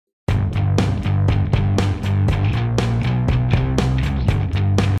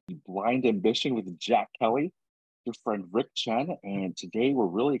Aligned Ambition with Jack Kelly, your friend Rick Chen, and today we're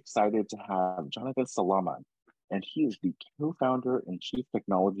really excited to have Jonathan Salama, and he is the co-founder and chief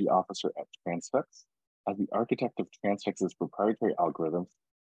technology officer at Transfix. As the architect of Transfix's proprietary algorithms,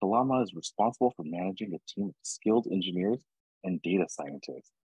 Salama is responsible for managing a team of skilled engineers and data scientists,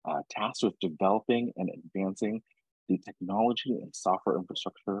 tasked with developing and advancing the technology and software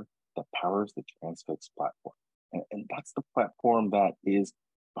infrastructure that powers the Transfix platform. And that's the platform that is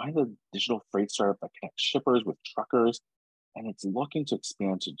by the digital freight startup that connects shippers with truckers, and it's looking to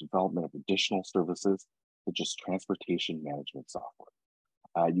expand to development of additional services such as transportation management software.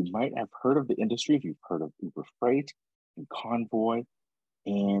 You might have heard of the industry if you've heard of Uber Freight and Convoy,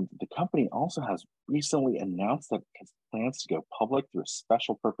 and the company also has recently announced that it has plans to go public through a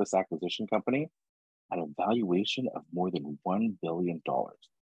special purpose acquisition company at a valuation of more than $1 billion,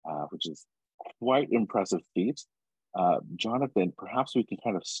 which is quite impressive feat. Jonathan, perhaps we can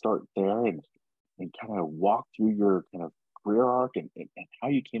kind of start there and kind of walk through your kind of career arc and how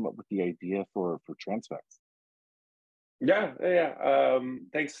you came up with the idea for Transfix. Yeah.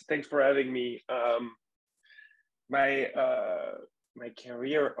 Thanks for having me. My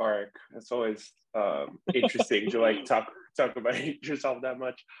career arc. It's always interesting to like talk about yourself that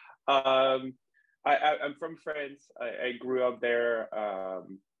much. I'm from France. I grew up there.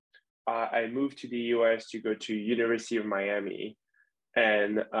 I moved to the US to go to University of Miami,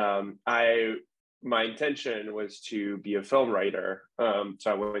 and my intention was to be a film writer.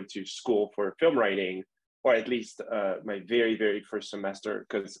 So I went to school for film writing, or at least my very first semester,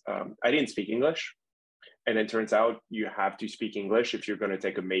 because I didn't speak English. And then turns out you have to speak English if you're going to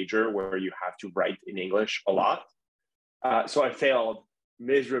take a major where you have to write in English a lot. So I failed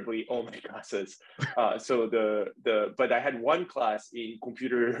miserably all my classes. But I had one class in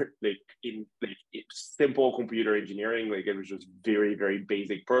computer, in simple computer engineering. Like it was just very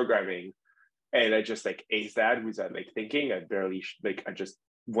basic programming, and I just like aced that without like thinking. I just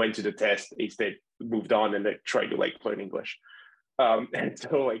went to the test, aced it, moved on, and like tried to like learn English. And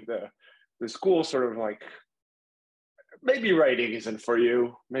so like the school sort of like, maybe writing isn't for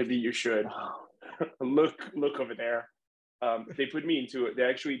you. Maybe you should look over there. They put me into it. They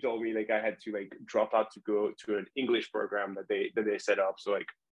actually told me like I had to like drop out to go to an English program that they set up. So like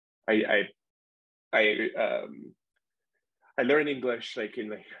I learned English like in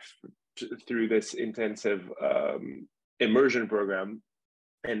like through this intensive immersion program,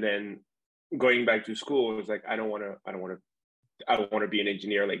 and then going back to school was like I don't want to be an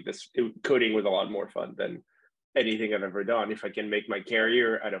engineer. Like this coding was a lot more fun than anything I've ever done. If I can make my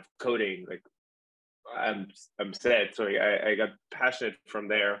career out of coding, like I'm set. So I got passionate from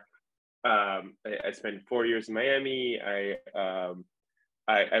there. I spent 4 years in Miami.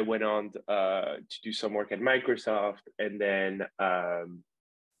 I went on to do some work at Microsoft, and then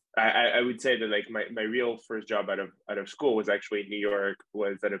I would say that like my real first job out of school was actually in New York.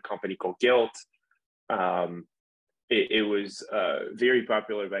 Was at a company called Guilt. It was very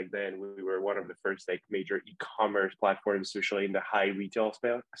popular back then. We were one of the first like major e-commerce platforms, especially in the high retail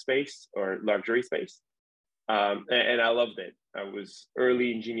space or luxury space. And I loved it. I was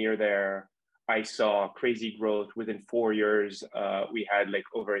early engineer there. I saw crazy growth within 4 years. We had like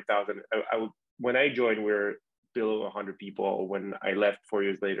over 1,000. When I joined, we were below 100 people. When I left 4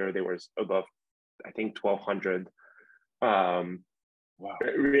 years later, there was above, I think, 1,200. Wow.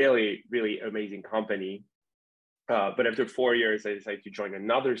 Really amazing company. But after 4 years, I decided to join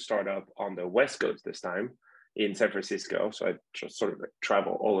another startup on the West Coast this time in San Francisco. So I just sort of like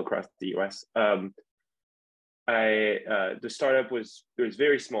travel all across the US. The startup was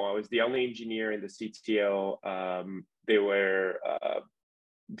very small. I was the only engineer in the CTO. There were a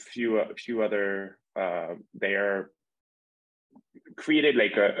few other there. Created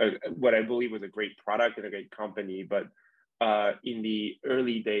like a what I believe was a great product and a great company, but in the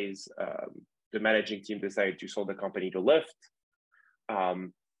early days, the managing team decided to sell the company to Lyft.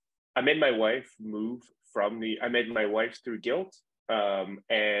 I made my wife through Guilt,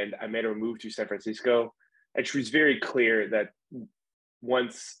 and I made her move to San Francisco. And she was very clear that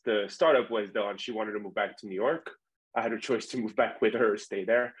once the startup was done, she wanted to move back to New York. I had a choice to move back with her or stay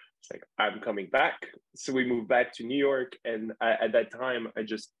there. It's like, I'm coming back. So we moved back to New York. And at that time, I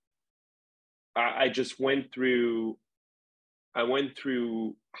went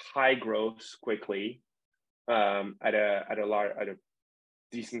through high growth quickly at a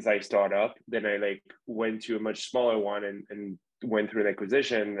decent sized startup. Then I like went to a much smaller one and went through an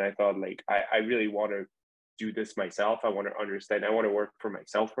acquisition. And I thought like, I really want to do this myself. I want to understand. I want to work for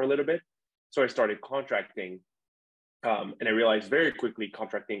myself for a little bit. So I started contracting. And I realized very quickly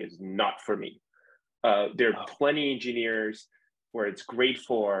contracting is not for me. There are plenty of engineers where it's great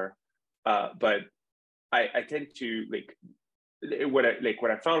for, But I tend to what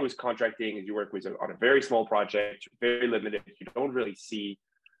I found was contracting is you work with on a very small project, very limited. You don't really see,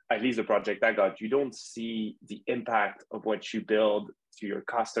 at least the project I got, you don't see the impact of what you build to your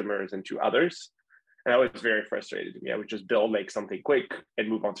customers and to others. And that was very frustrated to me. I would just build like something quick and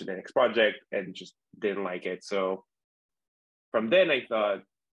move on to the next project and just didn't like it. So from then I thought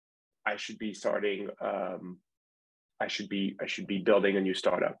I should be starting, I should be building a new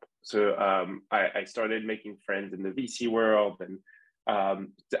startup. So I started making friends in the VC world, and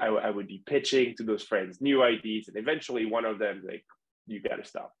I would be pitching to those friends new ideas, and eventually one of them like, you got to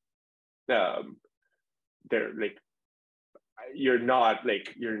stop. They're like, you're not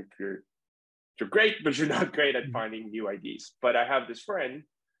like you're great, but you're not great at finding new ideas. But I have this friend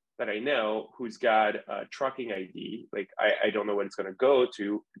that I know who's got a trucking ID. Like I don't know what it's going to go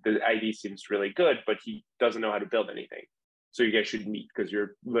to. The ID seems really good, but he doesn't know how to build anything. So you guys should meet because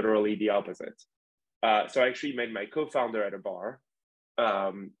you're literally the opposite. So I actually met my co-founder at a bar,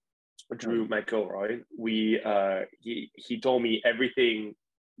 Drew McElroy. He told me everything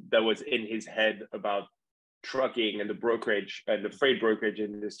that was in his head about trucking and the brokerage and the freight brokerage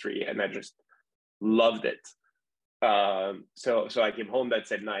industry, and I just loved it. So I came home that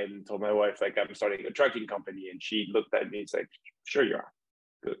said night and told my wife, like, I'm starting a trucking company, and she looked at me and said, "Sure you are.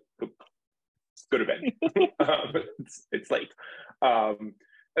 Go to bed. It's late." And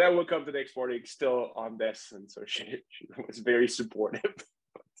I woke up the next morning still on this, and so she was very supportive,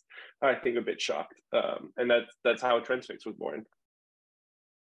 but I think a bit shocked. And that's how Transfix was born.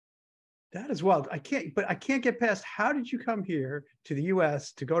 That is wild. I can't get past. How did you come here to the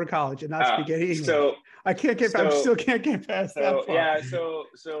U.S. to go to college and not speak any English? I still can't get past that far. Yeah.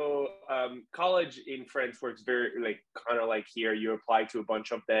 So college in France works very like kind of like here. You apply to a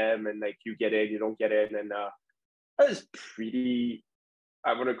bunch of them, and like you get in, you don't get in, and that was pretty.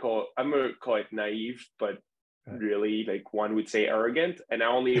 I'm gonna call it naive, but really, like one would say arrogant. And I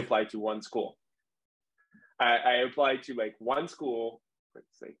only applied to one school. I applied to like one school.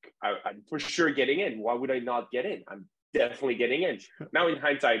 It's like I'm for sure getting in. Why would I not get in? I'm definitely getting in. Now in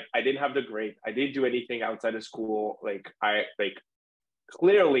hindsight, I didn't have the grade. I didn't do anything outside of school.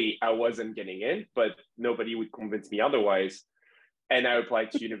 Clearly I wasn't getting in, but nobody would convince me otherwise. And I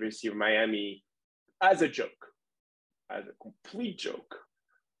applied to University of Miami as a joke, as a complete joke.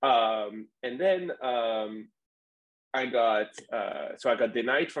 And then I got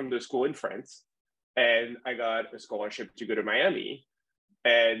denied from the school in France, and I got a scholarship to go to Miami.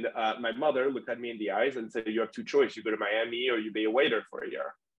 And my mother looked at me in the eyes and said, "You have two choices: you go to Miami or you be a waiter for a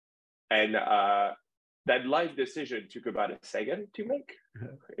year." And that life decision took about a second to make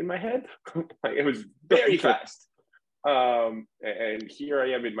in my head. Like, it was very fast. And here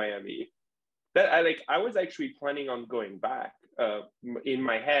I am in Miami. I was actually planning on going back. In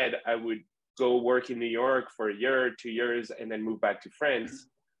my head, I would go work in New York for a year, 2 years, and then move back to France.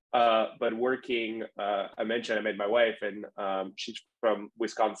 But working, I mentioned I met my wife, and she's from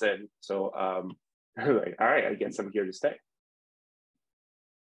Wisconsin. So like, all right, I guess I'm here to stay.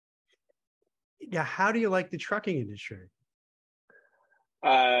 Yeah, how do you like the trucking industry?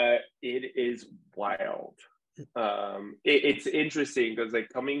 It is wild. It's interesting because like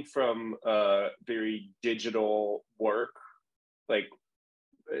coming from very digital work, like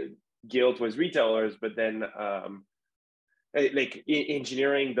Guild was retailers, but then like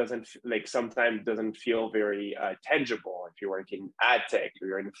engineering sometimes doesn't feel very tangible. If you work in ad tech or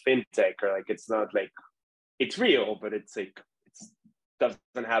you're in fintech, or like it's not like it's real, but it's like it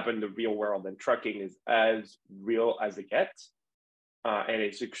doesn't happen in the real world. And trucking is as real as it gets, and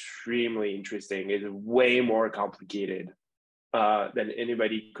it's extremely interesting. It's way more complicated than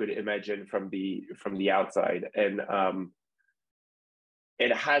anybody could imagine from the outside, and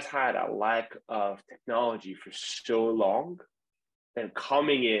it has had a lack of technology for so long, and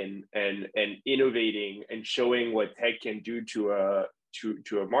coming in and innovating and showing what tech can do to a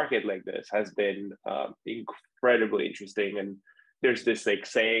market like this has been incredibly interesting. And there's this like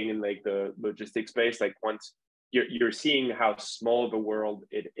saying in like the logistics space, like once you're seeing how small of a world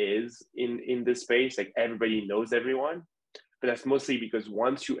it is in this space, like everybody knows everyone, but that's mostly because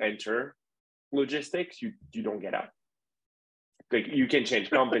once you enter logistics, you don't get out. Like you can change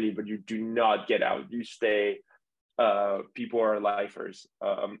company, but you do not get out. You stay. People are lifers,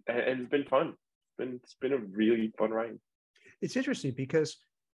 and it's been fun. It's been a really fun ride. It's interesting because,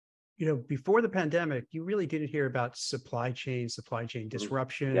 before the pandemic, you really didn't hear about supply chain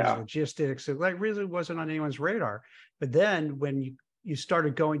disruptions, logistics. It like really wasn't on anyone's radar. But then when you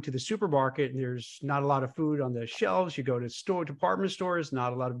started going to the supermarket and there's not a lot of food on the shelves, you go to department stores,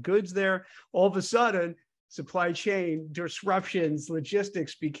 not a lot of goods there. All of a sudden, supply chain disruptions,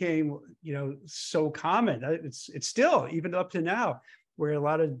 logistics became, so common. It's still, even up to now, where a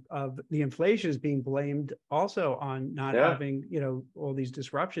lot of the inflation is being blamed also on not having, all these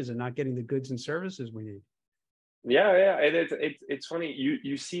disruptions and not getting the goods and services we need. Yeah, and it's funny.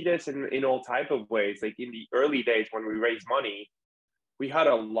 You see this in all type of ways. Like in the early days when we raised money, we had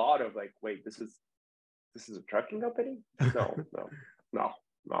a lot of like, wait, this is a trucking company? No,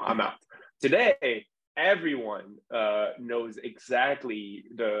 I'm out. Today, everyone knows exactly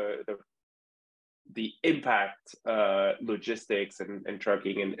the impact logistics and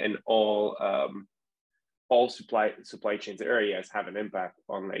trucking and all supply chains areas have an impact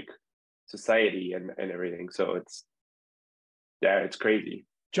on like society and everything. So it's crazy.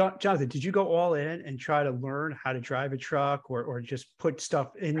 Jonathan, did you go all in and try to learn how to drive a truck or just put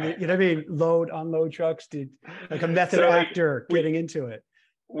stuff in the, you know what I mean, load, unload trucks? Did like a method actor getting into it?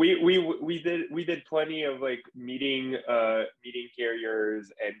 We did plenty of like meeting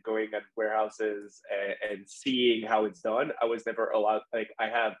carriers and going at warehouses and seeing how it's done. I was never allowed, like I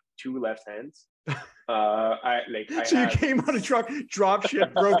have two left hands. You came on a truck, drop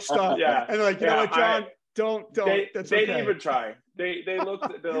ship, broke stuff. Yeah. And like, you know what, John? Don't. They okay. didn't even try. They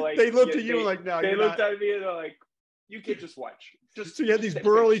looked. They're like. They looked at you like, no. They looked at me and they're like, you can just watch. So you had these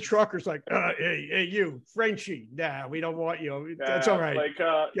burly truckers like, hey, you Frenchie. Nah, we don't want you. That's all right. Like,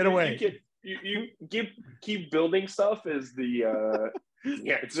 get away. You keep building stuff is the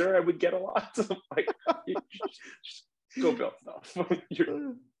answer I would get a lot. Like, just go build stuff.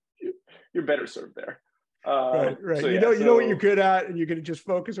 You're better served there. Right. So, you know what you're good at, and you're going to just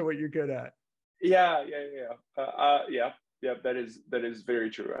focus on what you're good at. Yeah. That is very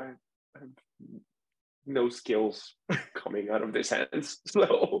true. I have no skills coming out of this hands.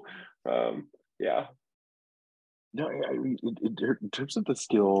 So, yeah. No, I mean, in terms of the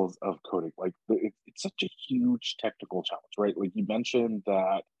skills of coding, like it's such a huge technical challenge, right? Like you mentioned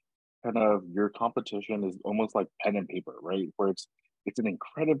that kind of your competition is almost like pen and paper, right? Where it's an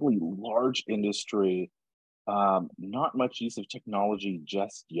incredibly large industry, not much use of technology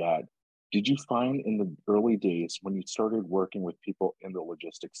just yet. Did you find in the early days when you started working with people in the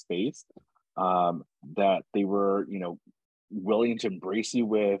logistics space that they were, willing to embrace you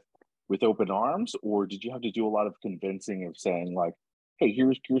with open arms, or did you have to do a lot of convincing of saying like, hey,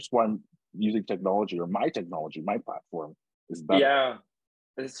 here's why I'm using technology, or my technology, my platform is better? Yeah.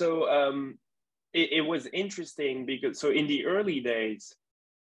 So it was interesting because so in the early days,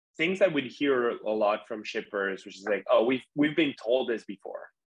 things I would hear a lot from shippers, which is like, oh, we've been told this before,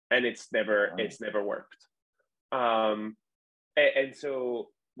 and it's never worked. And so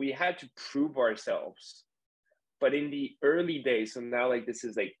we had to prove ourselves. But in the early days, so now like this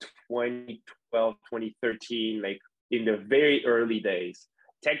is like 2012, 2013, like in the very early days,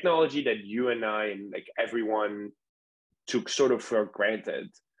 technology that you and I and like everyone took sort of for granted,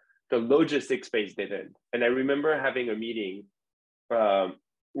 the logistics space didn't. And I remember having a meeting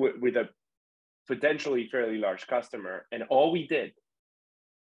with a potentially fairly large customer, and all we did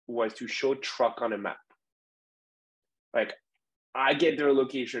was to show truck on a map. Like I get their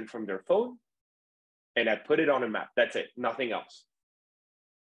location from their phone and I put it on a map. That's it, nothing else.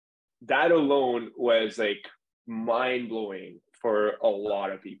 That alone was like mind blowing for a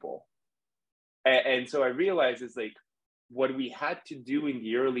lot of people. And so I realized it's like, what we had to do in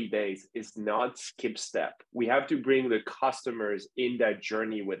the early days is not skip step. We have to bring the customers in that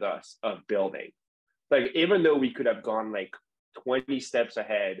journey with us of building. Like, even though we could have gone like 20 steps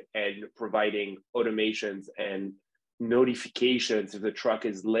ahead and providing automations and notifications if the truck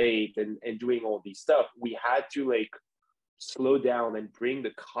is late and doing all these stuff, we had to like slow down and bring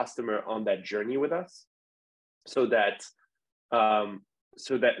the customer on that journey with us so that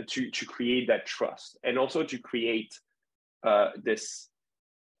to create that trust, and also to create this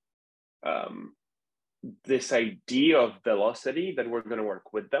idea of velocity that we're going to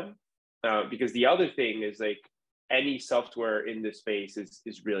work with them, because the other thing is like any software in this space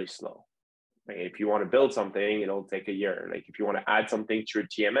is really slow. Like if you want to build something, it'll take a year. Like if you want to add something to your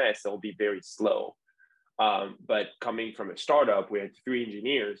TMS, it'll be very slow. But coming from a startup, we had 3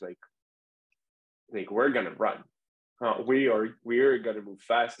 engineers. Like we're gonna run. We're gonna move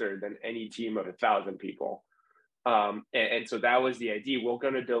faster than any team of 1,000 people. And so that was the idea. We're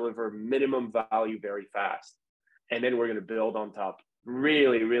gonna deliver minimum value very fast, and then we're gonna build on top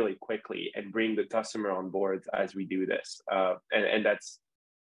really, really quickly and bring the customer on board as we do this. And that's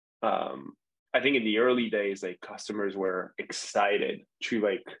I think in the early days, like customers were excited to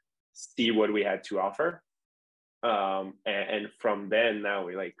like see what we had to offer. And from then now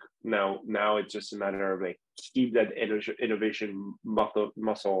we like now it's just a matter of like keep that innovation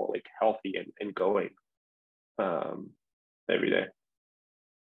muscle like healthy and going. every day.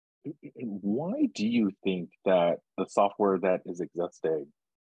 Why do you think that the software that is existing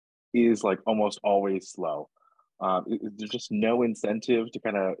is like almost always slow? Is there just no incentive to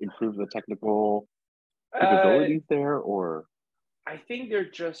kind of improve the technical Uh, capabilities there, or? I think they're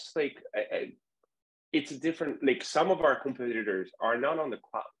just like it's a different. Like some of our competitors are not on the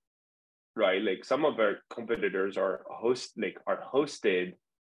cloud, right? Like some of our competitors are hosted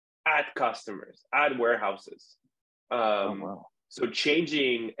at customers, at warehouses. Oh wow. So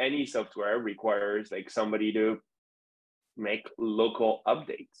changing any software requires like somebody to make local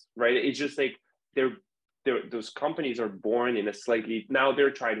updates, right? It's just like those companies are born in a slightly, now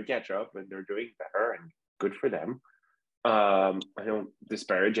they're trying to catch up and they're doing better and good for them. I don't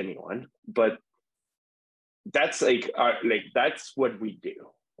disparage anyone, but that's that's what we do,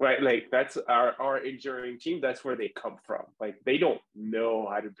 right? Like that's our engineering team. That's where they come from. Like they don't know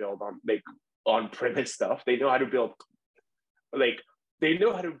how to build on premise stuff. They know how to build like they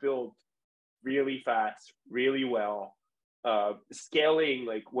know how to build really fast, really well. Scaling,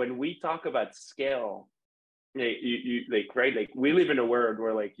 like when we talk about scale, you like right, like we live in a world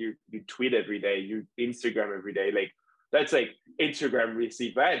where like you tweet every day, you Instagram every day, like that's like Instagram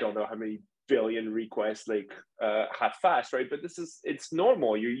receive I don't know how many billion requests like how fast, right? But it's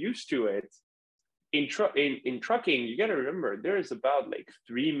normal, you're used to it. In trucking, you got to remember there is about like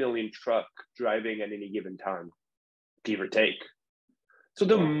 3 million truck driving at any given time, give or take. So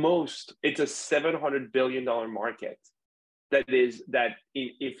it's a $700 billion market.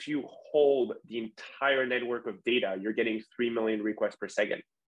 If you hold the entire network of data, you're getting 3 million requests per second.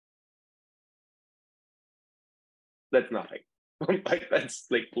 That's nothing. Like that's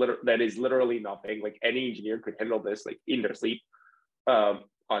like that is literally nothing. Like any engineer could handle this like in their sleep,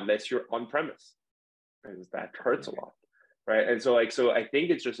 unless you're on premise, because that hurts a lot, right? And so I think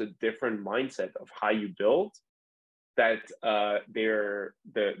it's just a different mindset of how you build. That they're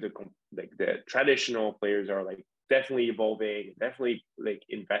the traditional players are like definitely evolving, definitely like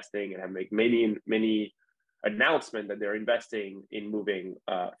investing, and have like many announcement that they're investing in moving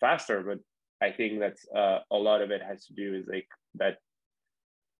faster. But I think that's a lot of it has to do is like that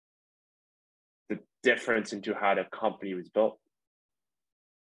the difference into how the company was built.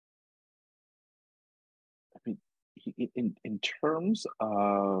 In terms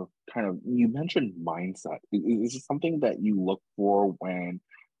of kind of, you mentioned mindset. Is it something that you look for when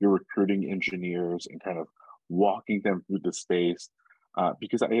you're recruiting engineers and kind of walking them through the space?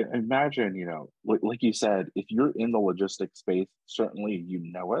 Because I imagine, like you said, if you're in the logistics space, certainly you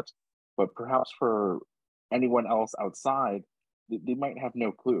know it, but perhaps for anyone else outside, they might have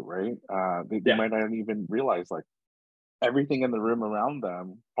no clue, right? They Yeah. might not even realize like everything in the room around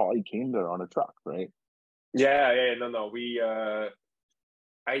them probably came there on a truck, right? Yeah, no.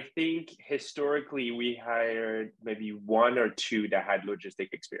 I think historically we hired maybe one or two that had logistic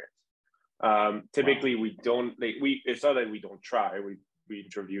experience. Typically Wow. we don't like it's not that we don't try. We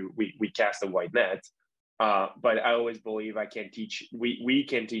interview, we cast a wide net. But I always believe we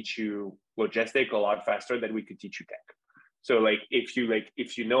can teach you logistic a lot faster than we could teach you tech. So like if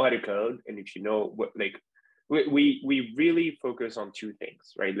you know how to code, and if you know what like we really focus on two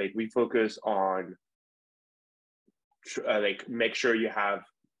things, right? Like we focus on like make sure you have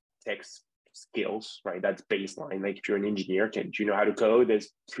tech skills, right? That's baseline. Like if you're an engineer, do you know how to code?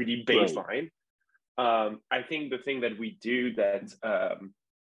 Is pretty baseline. Right. I think the thing that we do that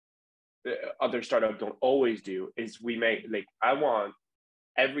other startups don't always do is I want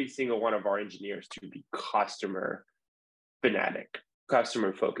every single one of our engineers to be customer fanatic,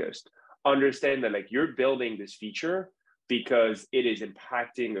 customer focused. Understand that like you're building this feature because it is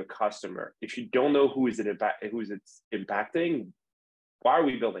impacting a customer. If you don't know who's it's impacting, why are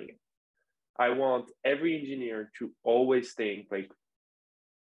we building it? I want every engineer to always think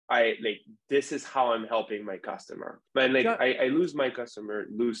this is how I'm helping my customer. And I lose my customer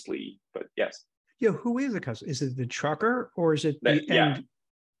loosely, but yes. Yeah, who is the customer? Is it the trucker or is it the end? Yeah.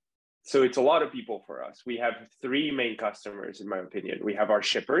 So it's a lot of people for us. We have three main customers, in my opinion. We have our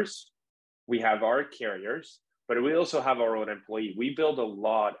shippers, we have our carriers, but we also have our own employee. We build a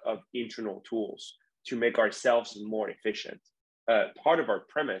lot of internal tools to make ourselves more efficient. Part of our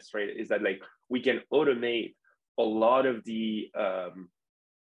premise, right, is that like we can automate a lot of the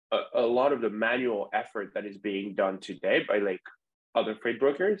manual effort that is being done today by like other freight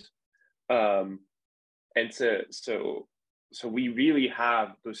brokers. And so we really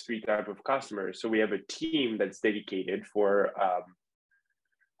have those three type of customers. So we have a team that's dedicated for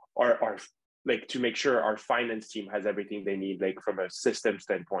our like to make sure our finance team has everything they need, like from a system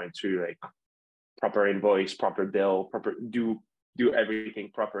standpoint, to like proper invoice, proper bill, do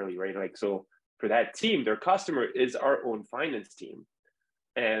everything properly, right? Like so that team, their customer is our own finance team.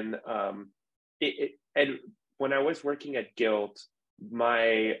 And and when I was working at Guild,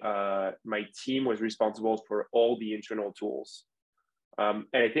 my team was responsible for all the internal tools. And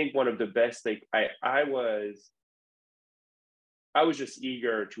I think one of the best, like I was just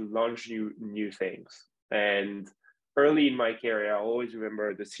eager to launch new things. And early in my career, I always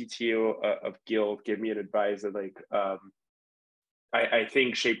remember the CTO of Guild gave me an advice that like I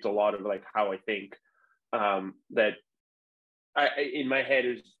think shaped a lot of like how I think. That in my head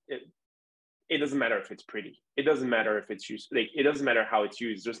is it doesn't matter if it's pretty. It doesn't matter if it's used. Like it doesn't matter how it's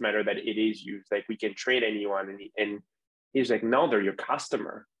used. It just matter that it is used. Like we can train anyone. And he's like, no, they're your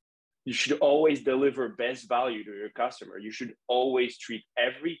customer. You should always deliver best value to your customer. You should always treat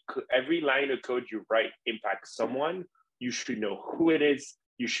every line of code you write impacts someone. You should know who it is.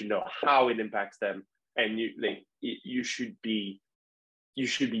 You should know how it impacts them, and you should be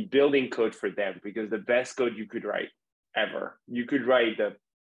building code for them, because the best code you could write ever. You could write the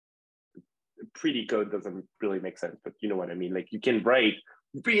pretty code, doesn't really make sense, but you know what I mean. Like you can write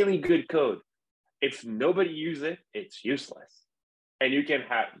really good code. If nobody uses it, it's useless. And you can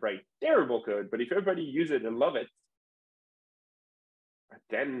write terrible code, but if everybody uses it and love it,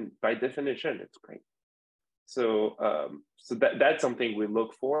 then by definition, it's great. So that's something we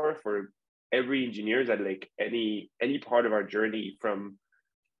look for every engineer at like any part of our journey, from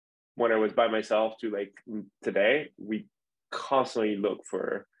when I was by myself to like today. We constantly look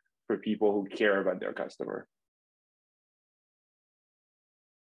for people who care about their customer.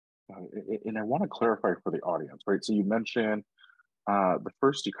 And I want to clarify for the audience, right? So you mentioned the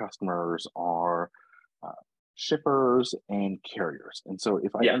first two customers are shippers and carriers. And so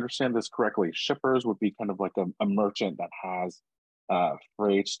if I understand this correctly, shippers would be kind of like a merchant that has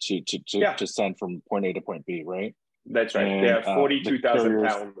freight to send from point A to point B, right? That's right. And, they have 42,000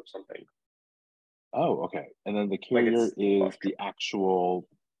 pounds or something. Oh, okay. And then the carrier is the actual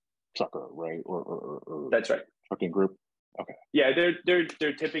trucker, right? Or that's right. Trucking group. Okay. Yeah, they're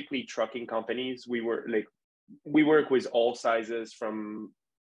typically trucking companies. We work with all sizes, from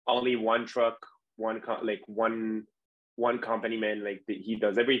only one truck, one company man, like he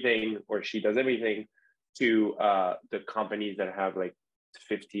does everything or she does everything, to the companies that have like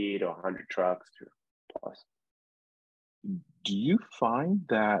 50 to 100 trucks plus. Do you find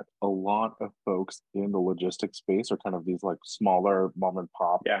that a lot of folks in the logistics space are kind of these like smaller mom and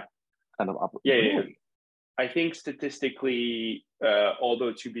pop kind of really? Yeah. I think statistically,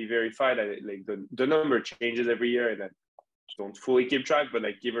 although to be verified, like the number changes every year, and I don't fully keep track, but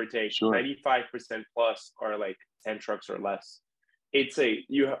like give or take, 95% plus are like 10 trucks or less. It's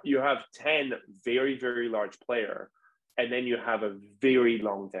you have 10 very, very large player, and then you have a very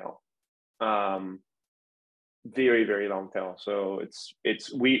long tail, very, very long tail. So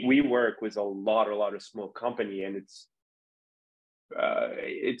we work with a lot of small company, and it's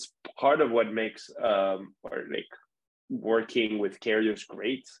part of what makes working with carriers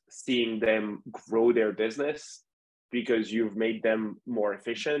great, seeing them grow their business, because you've made them more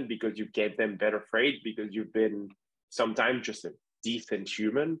efficient, because you get them better freight, because you've been sometimes just a decent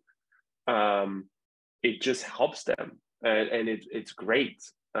human. It just helps them, and it's great.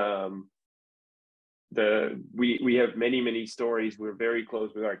 We have many stories. We're very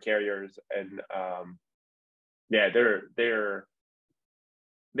close with our carriers, and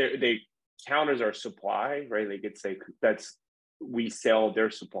they count as our supply, right? Like it's like we sell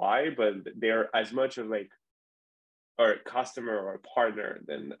their supply, but they're as much of like our customer or a partner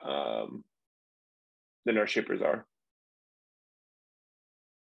than our shippers are.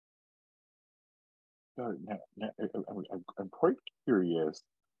 I'm quite curious.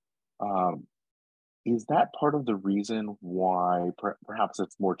 Is that part of the reason why perhaps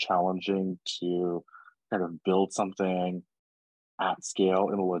it's more challenging to kind of build something at scale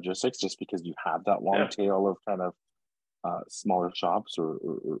in the logistics, just because you have that long tail of kind of smaller shops, or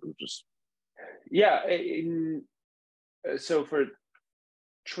just? So for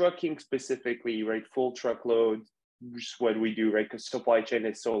trucking specifically, right, full truckload, just what we do, right, because supply chain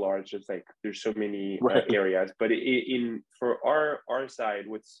is so large. It's like there's so many areas, but for our side,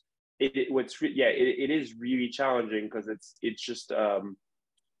 it is really challenging, because it's just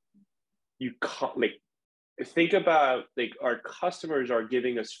you can't, like, think about, like, our customers are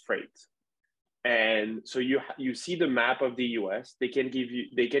giving us freight, and so you see the map of the US. They can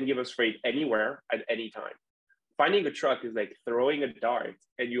give us freight anywhere at any time. Finding a truck is like throwing a dart,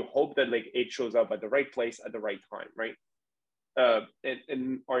 and you hope that like it shows up at the right place at the right time, right?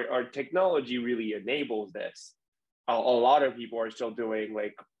 And our technology really enables this. A lot of people are still doing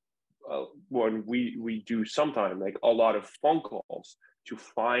like when we do sometimes like a lot of phone calls. to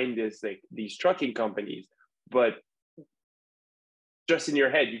find these trucking companies, but just in your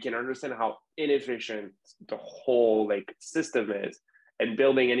head, you can understand how inefficient the whole like system is, and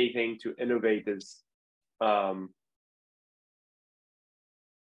building anything to innovate is,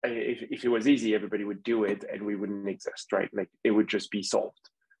 if it was easy, everybody would do it and we wouldn't exist, right? Like it would just be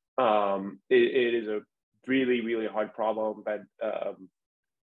solved. It is a really, really hard problem, but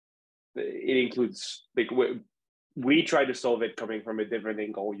it includes like we try to solve it coming from a different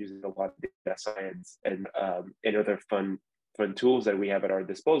angle, using a lot of data science and other fun tools that we have at our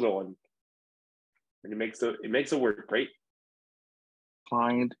disposal, and it makes the work great.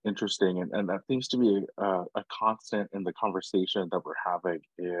 Find interesting, and that seems to be a constant in the conversation that we're having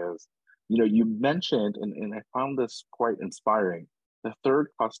is, you mentioned, and I found this quite inspiring. The third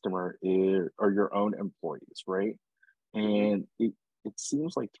customer are your own employees, right? And it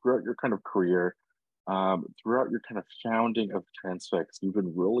seems like throughout your kind of career, throughout your kind of founding of Transfix, you've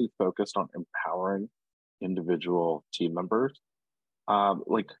been really focused on empowering individual team members.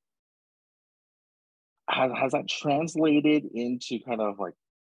 Like, has that translated into kind of like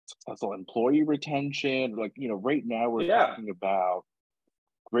successful employee retention? Like, right now we're talking about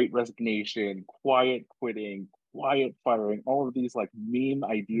great resignation, quiet quitting, quiet firing, all of these like meme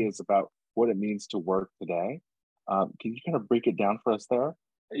ideas about what it means to work today. Can you kind of break it down for us there?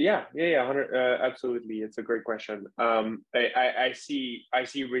 Yeah, 100, absolutely. It's a great question. I see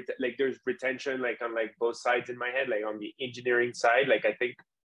like there's retention like on like both sides in my head. Like on the engineering side, like I think,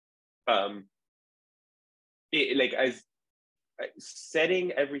 as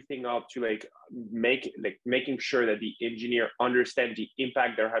setting everything up to like making sure that the engineer understand the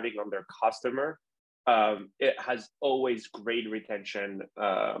impact they're having on their customer. It has always great retention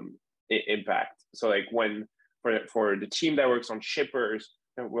impact. So like when for the team that works on shippers,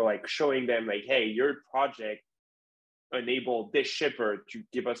 we're like showing them like, hey, your project enabled this shipper to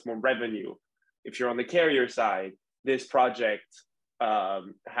give us more revenue. If you're on the carrier side, this project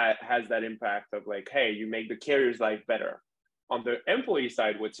has that impact of like, hey, you make the carrier's life better. On the employee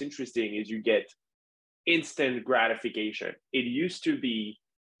side, what's interesting is you get instant gratification. It used to be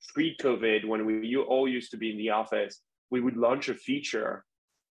pre-COVID, when you all used to be in the office, we would launch a feature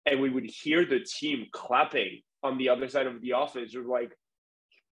and we would hear the team clapping on the other side of the office. You're like,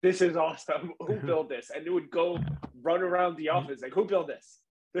 this is awesome. Who built this? And it would go run around the office like, who built this?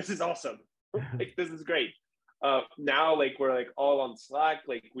 This is awesome. Like, this is great. Now, like, we're like all on Slack.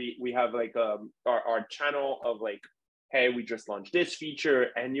 Like we have like our channel of like, hey, we just launched this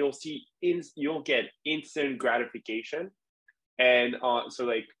feature, and you'll get instant gratification. And so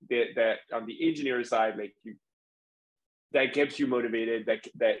like that on the engineer side, like that keeps you motivated.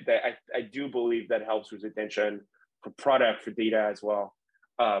 That I do believe that helps with retention for product, for data as well.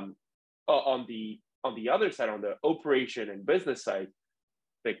 On the other side, on the operation and business side,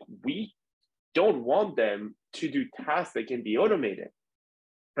 like we don't want them to do tasks that can be automated,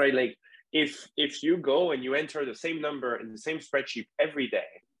 right? Like if you go and you enter the same number in the same spreadsheet every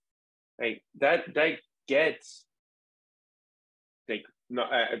day, like that gets like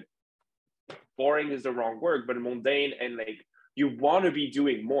not boring is the wrong word, but mundane, and like you want to be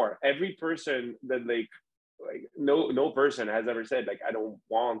doing more. Every person that like no person has ever said like I don't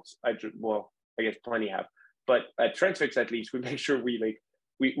want. I guess plenty have, but at Transfix at least we make sure we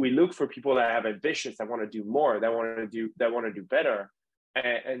look for people that have ambitions, that want to do more, that want to do better.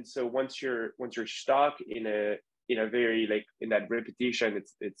 And so once you're stuck in a very like in that repetition,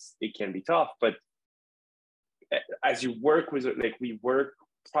 it can be tough. But as you work with like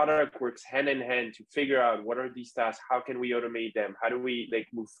product works hand in hand to figure out what are these tasks, how can we automate them, how do we like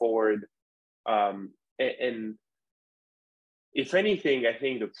move forward, and if anything, I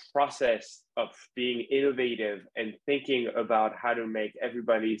think the process of being innovative and thinking about how to make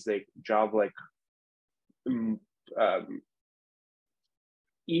everybody's like job like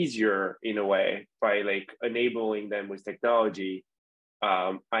easier in a way by like enabling them with technology,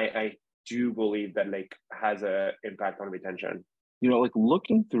 I do believe that like has a impact on retention. Like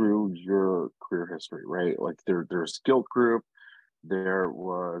looking through your career history, right? Like there's Guilt Group, there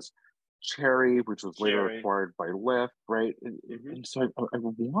was Cherry, which was later acquired by Lyft, right? And so I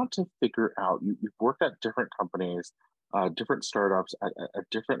want to figure out, you've worked at different companies, different startups at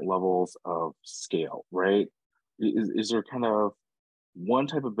different levels of scale, right? Is there kind of one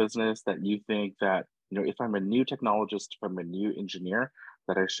type of business that you think that, if I'm a new technologist, if I'm a new engineer,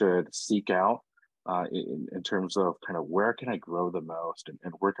 that I should seek out in terms of kind of where can I grow the most, and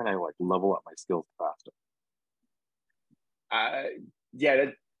where can I like level up my skills faster?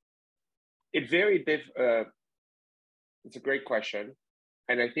 It's a great question.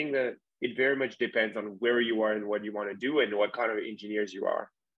 And I think that it very much depends on where you are and what you want to do and what kind of engineers you are.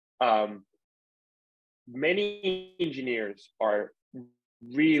 Many engineers are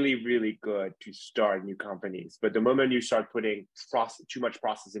really, really good to start new companies, but the moment you start putting too much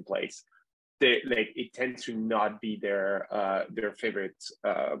process in place, it tends to not be their favorite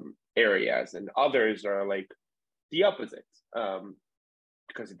areas, and others are like the opposite,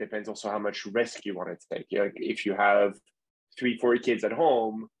 because it depends also how much risk you want to take. Like if you have 3-4 kids at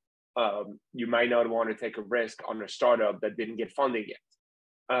home, you might not want to take a risk on a startup that didn't get funding yet.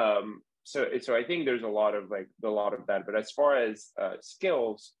 So I think there's a lot of that. But as far as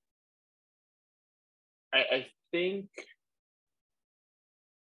skills, I think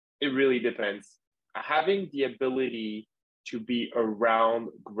it really depends. Having the ability to be around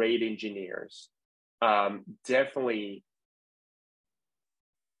great engineers definitely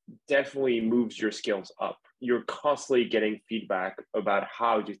moves your skills up. You're constantly getting feedback about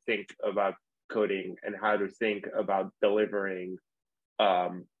how to think about coding and how to think about delivering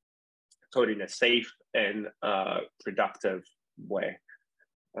code in a safe and productive way.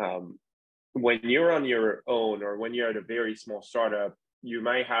 When you're on your own, or when you're at a very small startup, you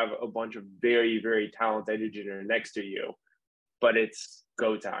might have a bunch of very, very talented engineers next to you, but it's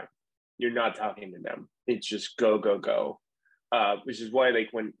go time. You're not talking to them. It's just go, go, go. Which is why,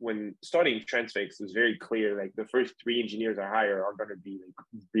 like, when starting Transfix, it was very clear, like, the first 3 engineers I hire are going to be like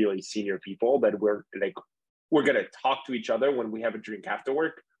really senior people that we're going to talk to each other when we have a drink after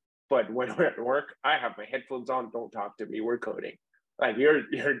work. But when we're at work, I have my headphones on. Don't talk to me. We're coding. Like you're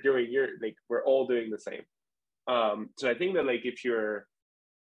like, we're all doing the same. So I think that, like, if you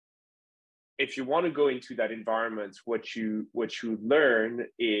want to go into that environment, what you learn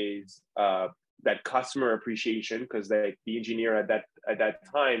is that customer appreciation, because the engineer at that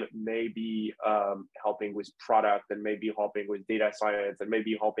time may be helping with product, and maybe helping with data science, and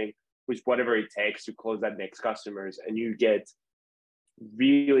maybe helping with whatever it takes to close that next customers. And you get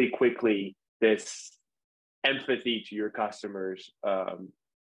really quickly this empathy to your customers,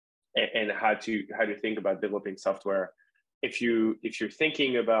 and how to think about developing software. If you're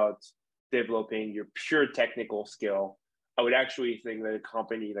thinking about developing your pure technical skill, I would actually think that a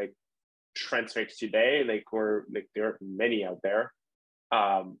company like Transfix today, there are many out there,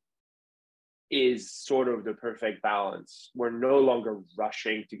 is sort of the perfect balance. We're no longer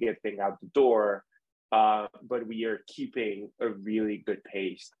rushing to get things out the door, but we are keeping a really good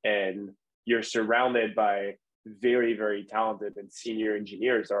pace, and you're surrounded by very, very talented and senior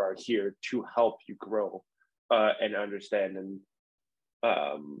engineers that are here to help you grow and understand. And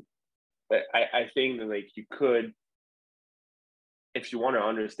I think that, like, you could, if you want to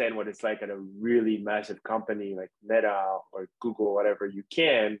understand what it's like at a really massive company like Meta or Google, whatever, you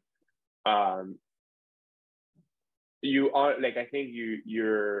can. You are, like, I think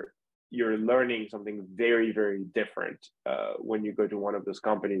you're learning something very, very different when you go to one of those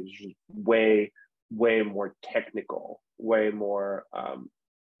companies, which is way, way more technical, way more.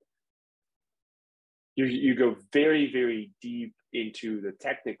 You go very, very deep into the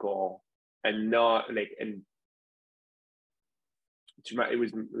technical, and not like, and it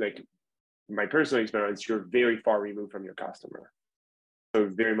was like my personal experience, you're very far removed from your customer. So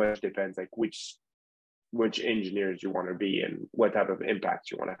it very much depends, like, which engineers you want to be and what type of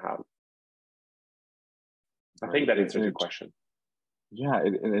impact you want to have. I think that answers your question. Yeah,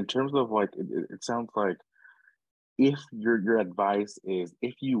 and in terms of, like, it sounds like, if your advice is,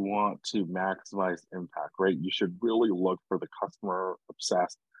 if you want to maximize impact, right, you should really look for the customer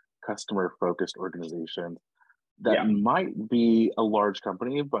obsessed, customer focused organizations that might be a large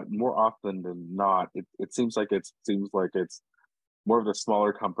company, but more often than not, it seems like it's more of the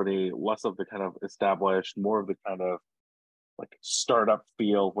smaller company, less of the kind of established, more of the kind of like startup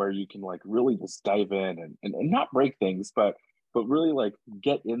feel, where you can, like, really just dive in and not break things, but really, like,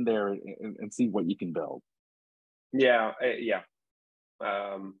 get in there and see what you can build. Yeah.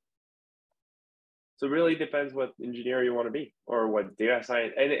 So it really depends what engineer you want to be, or what data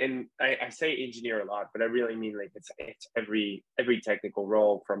science. And I say engineer a lot, but I really mean, like, it's every technical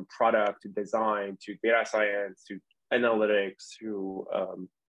role, from product to design to data science to analytics to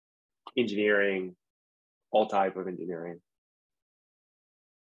engineering, all type of engineering.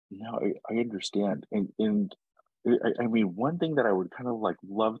 No, I understand, and I mean, one thing that I would kind of, like,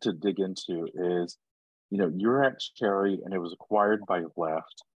 love to dig into is, you're at Cherry and it was acquired by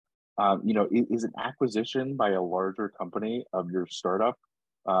Lyft. Is an acquisition by a larger company of your startup,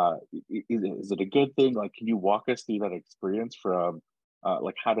 is it a good thing? Like, can you walk us through that experience from,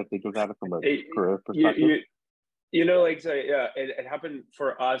 like, how to think of that from a career perspective? Like, so, yeah, it happened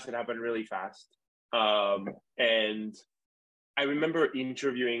for us. It happened really fast, and I remember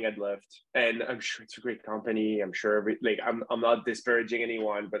interviewing at Lyft, and I'm sure it's a great company. I'm sure, like, I'm not disparaging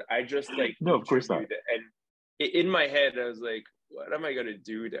anyone, but I just like No, of course not. interviewed, and in my head, I was like, what am I gonna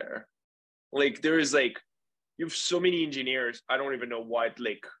do there? Like, there is like, you have so many engineers. I don't even know what,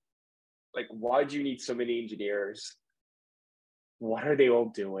 like, why do you need so many engineers? What are they all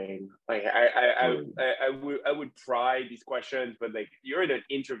doing? Like, I would pry these questions, but like, you're in an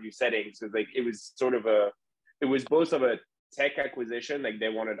interview setting, so like, it was sort of it was both of a tech acquisition, like they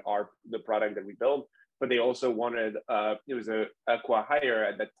wanted the product that we built, but they also wanted it was a acqua hire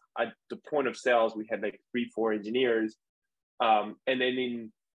at the point of sales. We had like 3-4 engineers, and they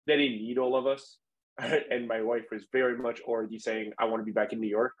didn't need all of us. And my wife was very much already saying, I want to be back in New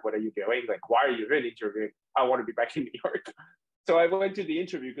York. What are you doing? Like, why are you really interviewing? I want to be back in New York. So I went to the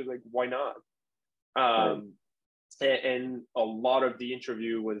interview because, like, why not? And a lot of the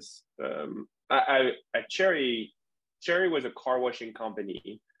interview was at Cherry. Cherry was a car washing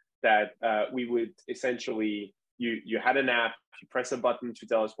company that we would essentially, you had an app, you press a button to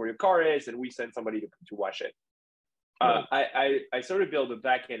tell us where your car is, and we send somebody to wash it. I sort of built a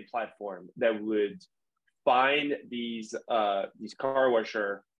backend platform that would find these car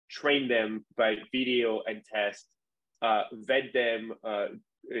washer, train them by video and test, vet them,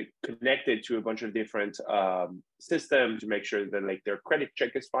 connected to a bunch of different systems to make sure that like their credit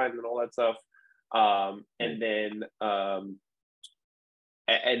check is fine and all that stuff, and then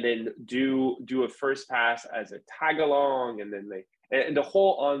do a first pass as a tag along, and then and the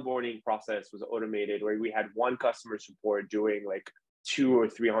whole onboarding process was automated, where we had one customer support doing like 200 or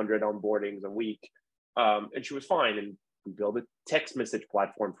 300 onboardings a week, and she was fine. And we built a text message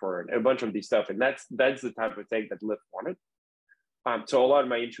platform for her and a bunch of these stuff, and that's the type of thing that Lyft wanted. So a lot of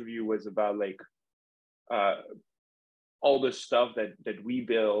my interview was about like all the stuff that we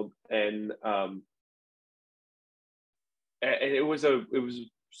build, and it was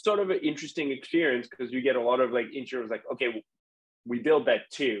sort of an interesting experience, because you get a lot of like interviews like, okay, we build that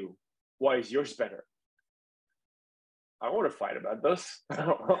too. Why is yours better? I don't want to fight about this.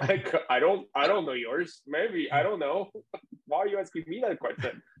 Like, I don't know yours. Maybe, I don't know. Why are you asking me that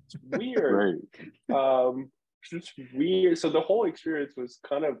question? It's weird. Right. It's just weird. So the whole experience was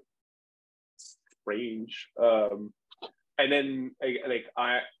kind of strange. And then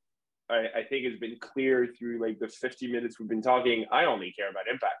I think it's been clear through like the 50 minutes we've been talking, I only care about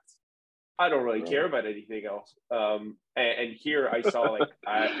impact. I don't really care about anything else. And here I saw like,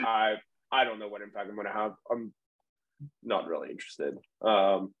 I don't know what impact I'm going to have. I'm not really interested.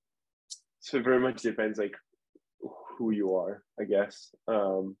 So it very much depends like who you are, I guess.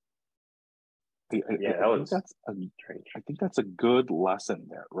 I think that's a good lesson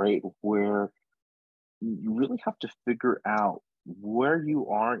there, right? Where you really have to figure out where you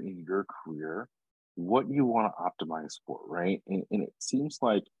are in your career, what you want to optimize for, right? And it seems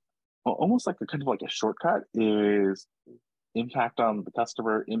like almost like a kind of like a shortcut is impact on the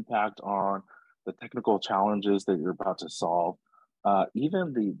customer, impact on the technical challenges that you're about to solve,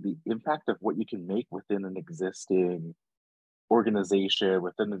 even the impact of what you can make within an existing organization,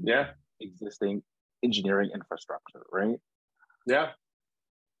 within an existing engineering infrastructure, right? That's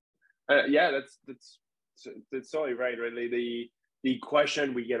totally right. The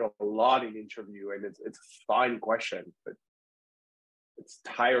question we get a lot in interview, and it's a fine question, but it's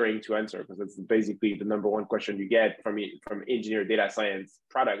tiring to answer, because it's basically the number one question you get from engineer data science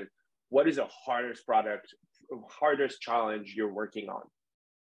product. What is the hardest challenge you're working on?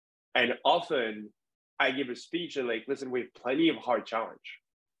 And often I give a speech and like, listen, we have plenty of hard challenge,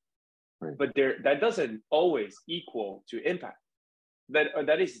 but that doesn't always equal to impact.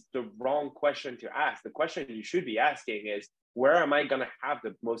 That is the wrong question to ask. The question you should be asking is, where am I going to have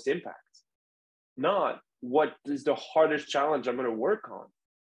the most impact? Not what is the hardest challenge I'm going to work on.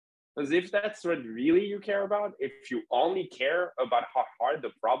 Because if that's what really you care about, if you only care about how hard the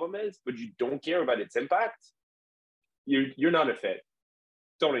problem is, but you don't care about its impact, you're not a fit.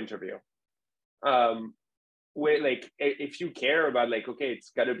 Don't interview. If you care about like, okay,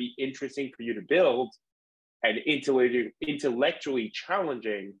 it's got to be interesting for you to build and intellectually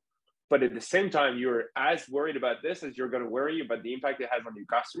challenging, but at the same time, you're as worried about this as you're going to worry about the impact it has on your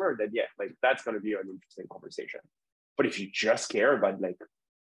customer, then that's going to be an interesting conversation. But if you just care about like,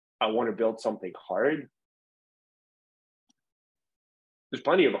 I want to build something hard, there's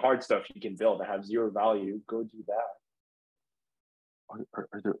plenty of hard stuff you can build that have zero value. Go do that.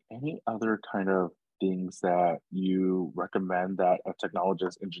 Are there any other kind of things that you recommend that a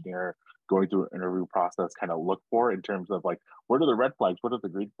technologist engineer going through an interview process kind of look for, in terms of like, what are the red flags, what are the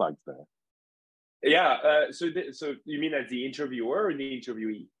green flags there? So you mean as the interviewer or the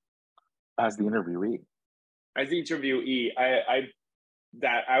interviewee? As the interviewee. as the interviewee,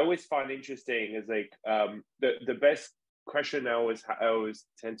 that I always find interesting is like the best question I always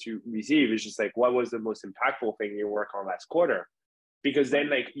tend to receive is just like, what was the most impactful thing you worked on last quarter? Because then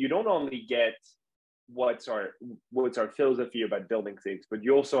like you don't only get what's our philosophy about building things, but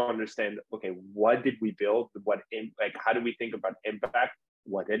you also understand, okay, what did we build? Like how do we think about impact?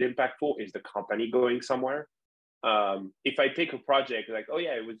 What is impactful? Is the company going somewhere? If I take a project like, oh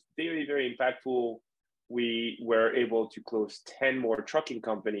yeah, it was very, very impactful, we were able to close 10 more trucking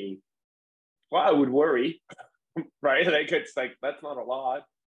company, well, I would worry, right? Like it's like, that's not a lot.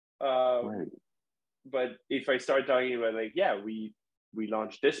 Right. But if I start talking about like, yeah, we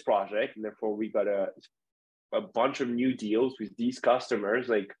launched this project and therefore we got a bunch of new deals with these customers,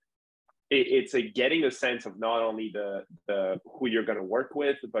 like it's like getting a sense of not only the who you're going to work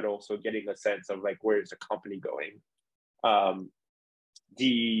with, but also getting a sense of like, where is the company going?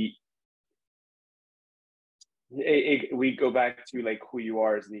 We go back to like who you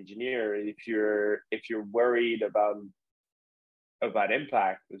are as an engineer. If you're worried about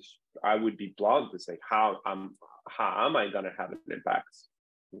impact, I would be blunt to say, how am I going to have an impact?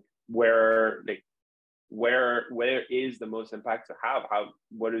 Where is the most impact to have?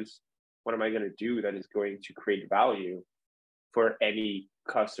 What am I going to do that is going to create value for any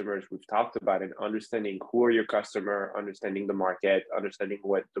customers we've talked about? And understanding who are your customer, understanding the market, understanding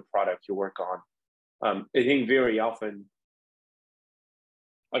what the product you work on. I think very often,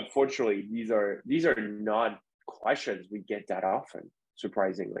 unfortunately, these are not questions we get that often,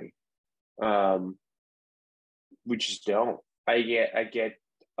 surprisingly. We just don't. I get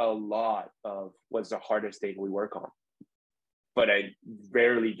a lot of what's the hardest thing we work on, but I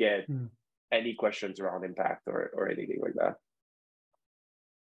rarely get any questions around impact or anything like that.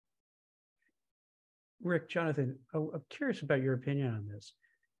 Rick, Jonathan, I'm curious about your opinion on this.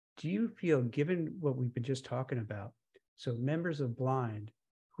 Do you feel, given what we've been just talking about, so members of Blind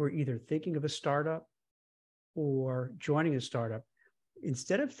who are either thinking of a startup or joining a startup,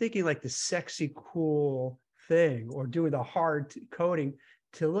 instead of thinking like the sexy, cool thing or doing the hard coding,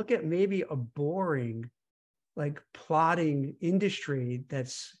 to look at maybe a boring, like plotting industry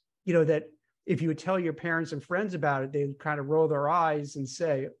that's, that if you would tell your parents and friends about it, they'd kind of roll their eyes and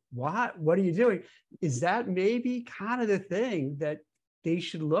say, what are you doing? Is that maybe kind of the thing that they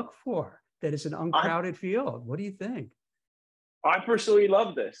should look for, that is an uncrowded field? What do you think? I personally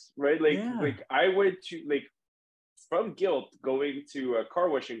love this, right? Like I went to from Guilt going to a car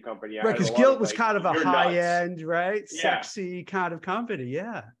washing company. Right, because Guilt was kind of a high end, right? Sexy kind of company.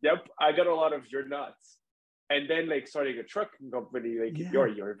 Yeah. Yep. I got a lot of you're nuts. And then starting a trucking company, you're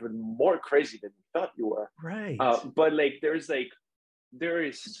even more crazy than you thought you were. Right. But there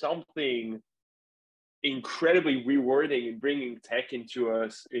is something incredibly rewarding in bringing tech into a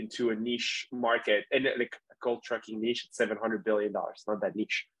niche market, and a cold trucking niche at $700 billion, not that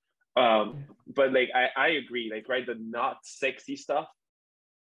niche. But I agree, right, the not sexy stuff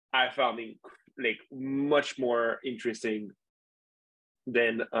I found much more interesting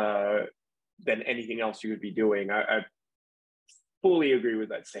than anything else you would be doing. I fully agree with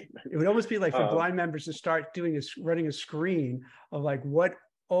that statement. It would almost be like for blind members to start running a screen of what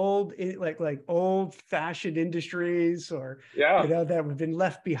old fashioned industries or that have been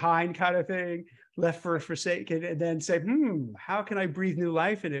left behind, kind of thing, left for forsaken, and then say, how can I breathe new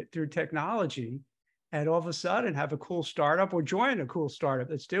life in it through technology, and all of a sudden have a cool startup or join a cool startup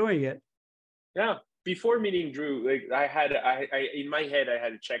that's doing it. Yeah. Before meeting Drew, I in my head I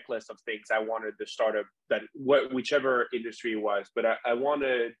had a checklist of things I wanted the startup whichever industry it was, but I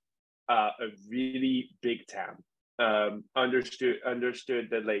wanted a really big TAM. Understood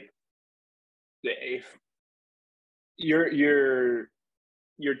that if your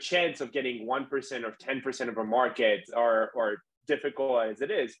chance of getting 1% or 10% of a market are difficult as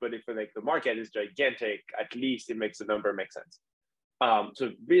it is, but if the market is gigantic, at least it makes the number make sense. So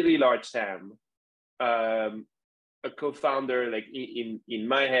really large TAM. A co-founder, in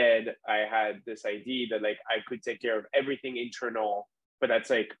my head, I had this idea that I could take care of everything internal, but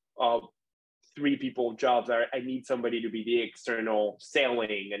that's all 3 people jobs. I need somebody to be the external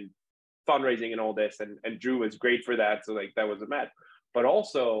selling and fundraising and all this, and Drew was great for that, so that was a match. But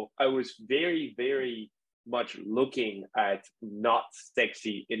also I was very, very much looking at not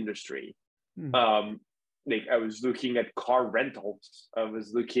sexy industry. I was looking at car rentals, I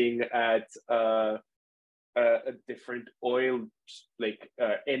was looking at a different oil,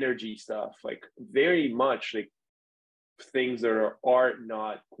 energy stuff, very much things that are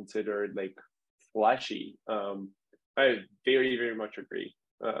not considered flashy. I very, very much agree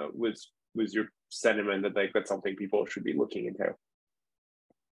with your sentiment that that's something people should be looking into.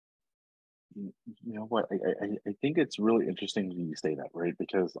 You know what? I think it's really interesting that you say that, right?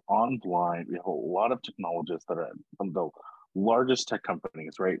 Because on Blind, we have a lot of technologists that are from the largest tech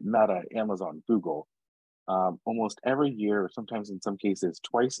companies, right? Meta, Amazon, Google. Almost every year, sometimes in some cases,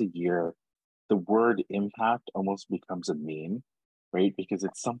 twice a year, the word impact almost becomes a meme, right? Because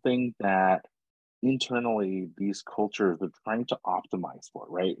it's something that internally these cultures are trying to optimize for,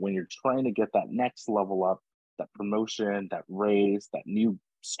 right? When you're trying to get that next level up, that promotion, that raise, that new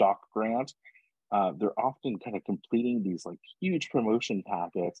stock grant, they're often kind of completing these like huge promotion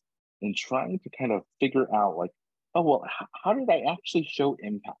packets and trying to kind of figure out like, oh well, how did I actually show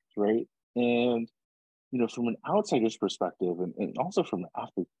impact, right? And from an outsider's perspective, and also from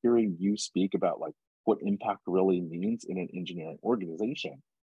after hearing you speak about like what impact really means in an engineering organization,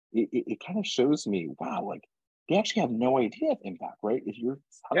 it kind of shows me, wow, like they actually have no idea of impact, right? If you're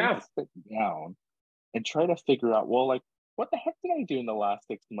having Yeah. to sit down and try to figure out, well, like what the heck did I do in the last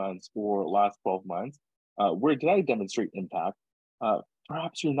 6 months or last 12 months? Where did I demonstrate impact?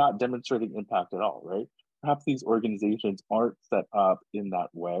 Perhaps you're not demonstrating impact at all, right? Perhaps these organizations aren't set up in that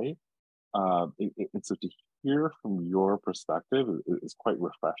way. And so to hear from your perspective is quite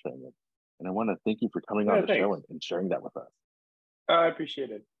refreshing. And I want to thank you for coming on Yeah, the thanks. show and sharing that with us. I appreciate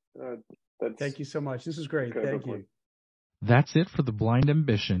it. Thank you so much. This is great. Thank you. That's it for The Blind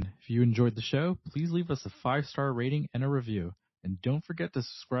Ambition. If you enjoyed the show, please leave us a 5-star rating and a review. And don't forget to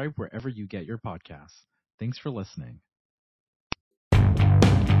subscribe wherever you get your podcasts. Thanks for listening.